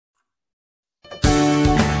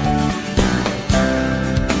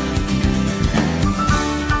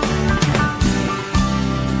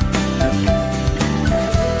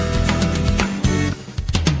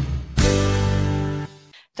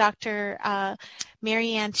Dr.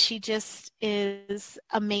 Marianne, she just is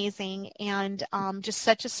amazing, and just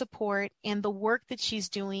such a support. And the work that she's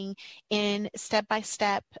doing in Step by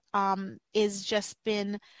Step is just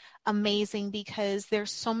been amazing, because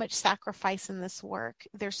there's so much sacrifice in this work.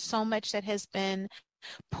 There's so much that has been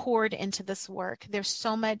poured into this work. There's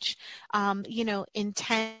so much,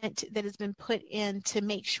 intent that has been put in to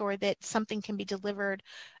make sure that something can be delivered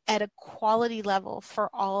at a quality level for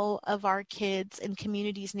all of our kids and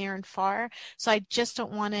communities near and far. So I just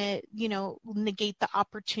don't want to, negate the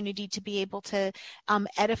opportunity to be able to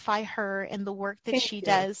edify her and the work that she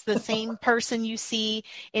does. The same person you see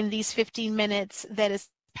in these 15 minutes that is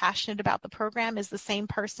passionate about the program is the same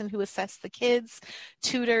person who assesses the kids,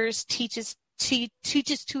 tutors, teaches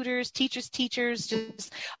tutors, teachers,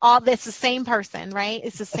 just all. That's the same person, right?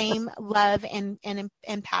 It's the same love and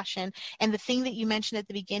passion. And the thing that you mentioned at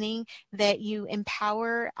the beginning, that you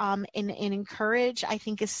empower and encourage, I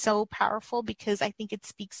think is so powerful, because I think it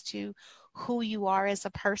speaks to who you are as a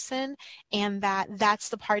person, and that's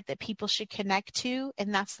the part that people should connect to,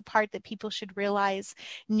 and that's the part that people should realize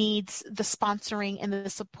needs the sponsoring and the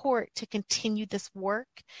support to continue this work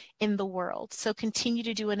in the world. So continue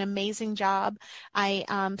to do an amazing job. I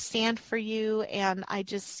stand for you, and I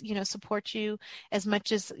just support you as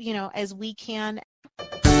much as as we can.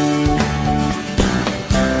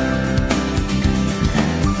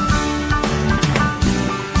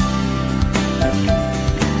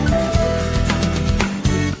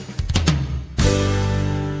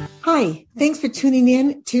 Hi, thanks for tuning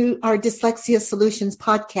in to our Dyslexia Solutions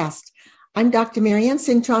podcast. I'm Dr. Marianne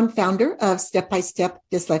Cintron, founder of Step by Step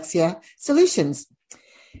Dyslexia Solutions.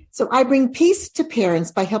 So I bring peace to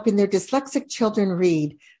parents by helping their dyslexic children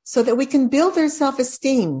read so that we can build their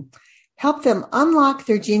self-esteem, help them unlock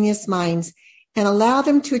their genius minds, and allow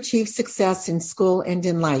them to achieve success in school and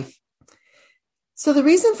in life. So the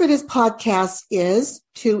reason for this podcast is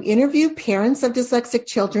to interview parents of dyslexic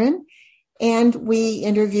children, and we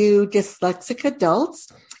interview dyslexic adults,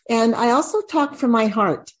 and I also talk from my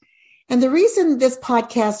heart. And the reason this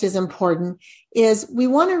podcast is important is we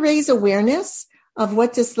want to raise awareness of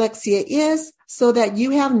what dyslexia is so that you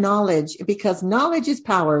have knowledge, because knowledge is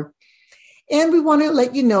power. And we want to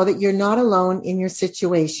let you know that you're not alone in your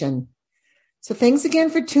situation. So thanks again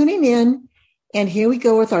for tuning in. And here we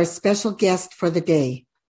go with our special guest for the day.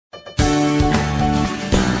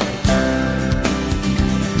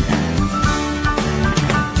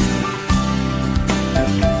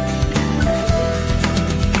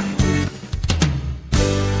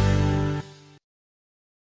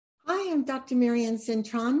 I'm Dr. Marianne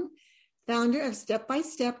Cintron, founder of Step by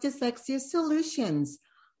Step Dyslexia Solutions.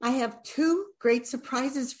 I have two great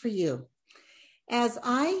surprises for you. As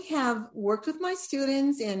I have worked with my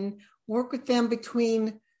students and worked with them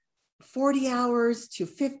between 40 hours to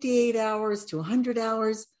 58 hours to 100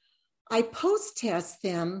 hours, I post-test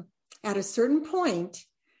them at a certain point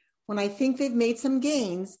when I think they've made some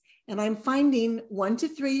gains, and I'm finding 1 to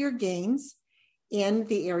 3 year gains in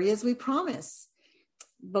the areas we promise.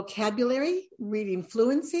 Vocabulary, reading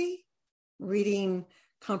fluency, reading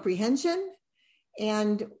comprehension,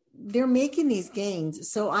 and they're making these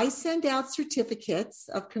gains. So I send out certificates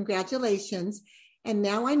of congratulations, and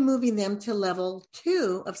now I'm moving them to level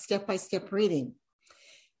 2 of step-by-step reading.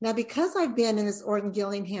 Now, because I've been in this Orton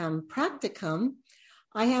Gillingham practicum,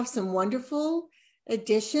 I have some wonderful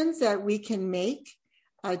additions that we can make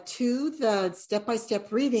to the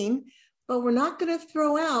step-by-step reading, but we're not going to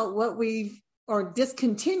throw out what we've or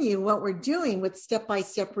discontinue what we're doing with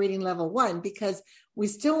step-by-step reading level 1, because we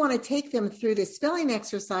still want to take them through the spelling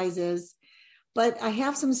exercises. But I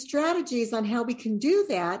have some strategies on how we can do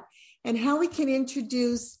that and how we can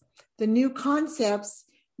introduce the new concepts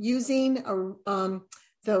using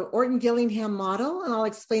the Orton Gillingham model. And I'll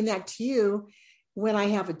explain that to you when I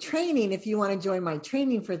have a training, if you want to join my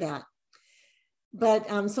training for that. But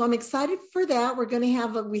so I'm excited for that.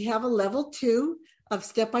 We have a level 2 of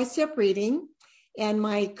step-by-step reading, and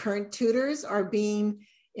my current tutors are being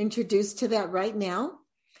introduced to that right now.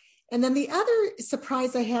 And then the other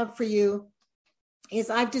surprise I have for you is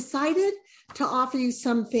I've decided to offer you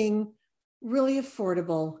something really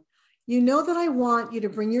affordable. You know that I want you to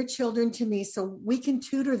bring your children to me so we can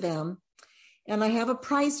tutor them, and I have a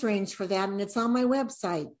price range for that, and it's on my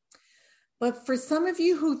website. But for some of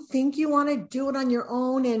you who think you want to do it on your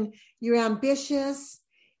own and you're ambitious,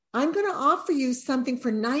 I'm going to offer you something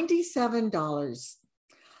for $97.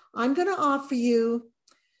 I'm going to offer you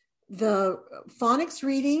the phonics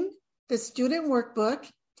reading, the student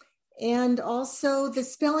workbook, and also the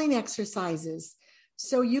spelling exercises.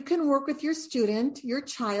 So you can work with your student, your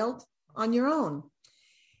child, on your own.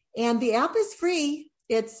 And the app is free.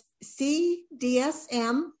 It's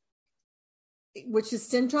CDSM, which is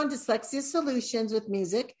Syntron Dyslexia Solutions with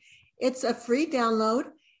Music. It's a free download,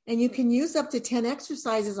 and you can use up to 10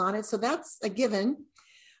 exercises on it. So that's a given.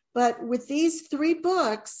 But with these 3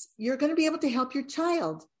 books, you're going to be able to help your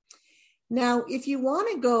child. Now, if you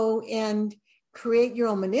want to go and create your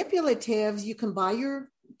own manipulatives, you can buy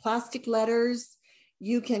your plastic letters.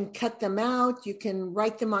 You can cut them out. You can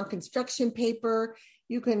write them on construction paper.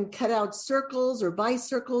 You can cut out circles or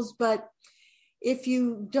bicircles. But if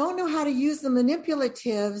you don't know how to use the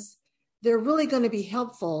manipulatives, they're really going to be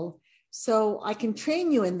helpful. So I can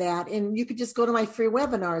train you in that. And you could just go to my free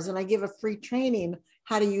webinars and I give a free training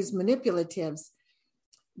how to use manipulatives.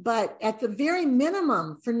 But at the very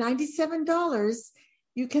minimum, for $97,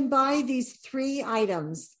 you can buy these 3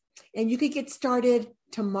 items and you could get started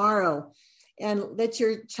tomorrow and let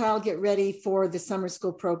your child get ready for the summer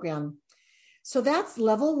school program. So that's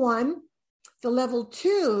level 1. The level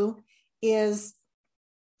 2 is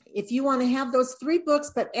if you want to have those 3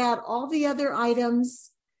 books, but add all the other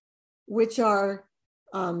items, which are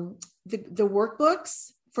the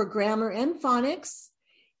workbooks for grammar and phonics,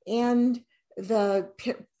 and the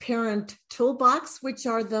parent toolbox, which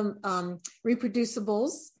are the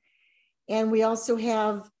reproducibles. And we also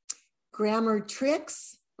have grammar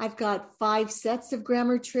tricks. I've got 5 sets of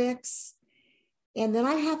grammar tricks. And then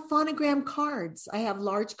I have phonogram cards. I have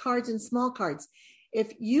large cards and small cards.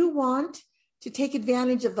 If you want to take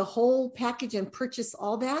advantage of the whole package and purchase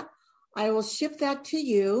all that, I will ship that to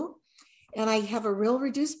you. And I have a real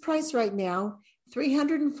reduced price right now,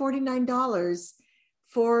 $349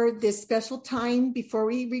 for this special time before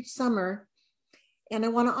we reach summer. And I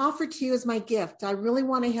want to offer to you as my gift. I really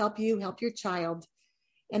want to help you, help your child.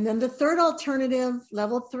 And then the third alternative,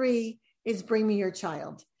 level 3, is bring me your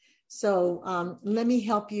child. So let me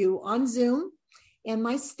help you on Zoom, and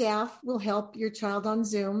my staff will help your child on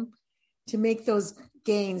Zoom to make those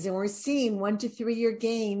gains. And we're seeing 1 to 3 year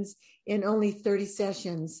gains in only 30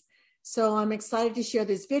 sessions. So I'm excited to share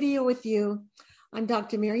this video with you. I'm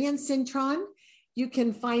Dr. Marianne Cintron. You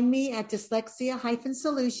can find me at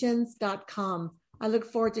dyslexia-solutions.com. I look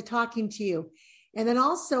forward to talking to you. And then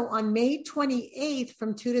also on May 28th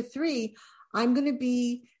from 2 to 3, I'm going to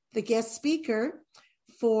be the guest speaker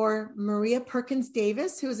for Maria Perkins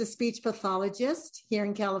Davis, who is a speech pathologist here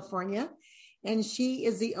in California. And she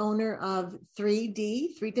is the owner of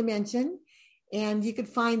 3D, 3 Dimension. And you could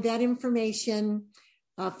find that information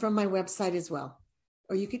from my website as well.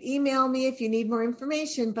 Or you could email me if you need more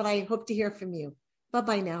information, but I hope to hear from you.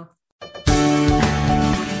 Bye-bye now.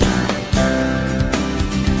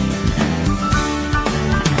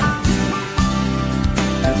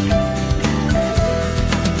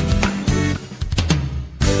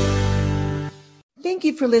 Thank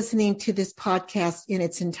you for listening to this podcast in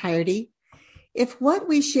its entirety. If what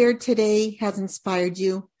we shared today has inspired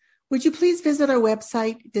you, would you please visit our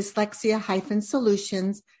website,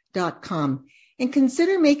 dyslexia-solutions.com, and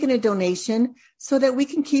consider making a donation so that we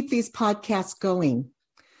can keep these podcasts going.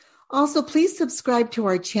 Also, please subscribe to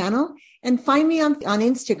our channel and find me on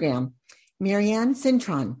Instagram, Marianne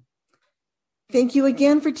Cintron. Thank you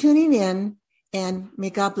again for tuning in, and may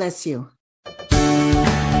God bless you.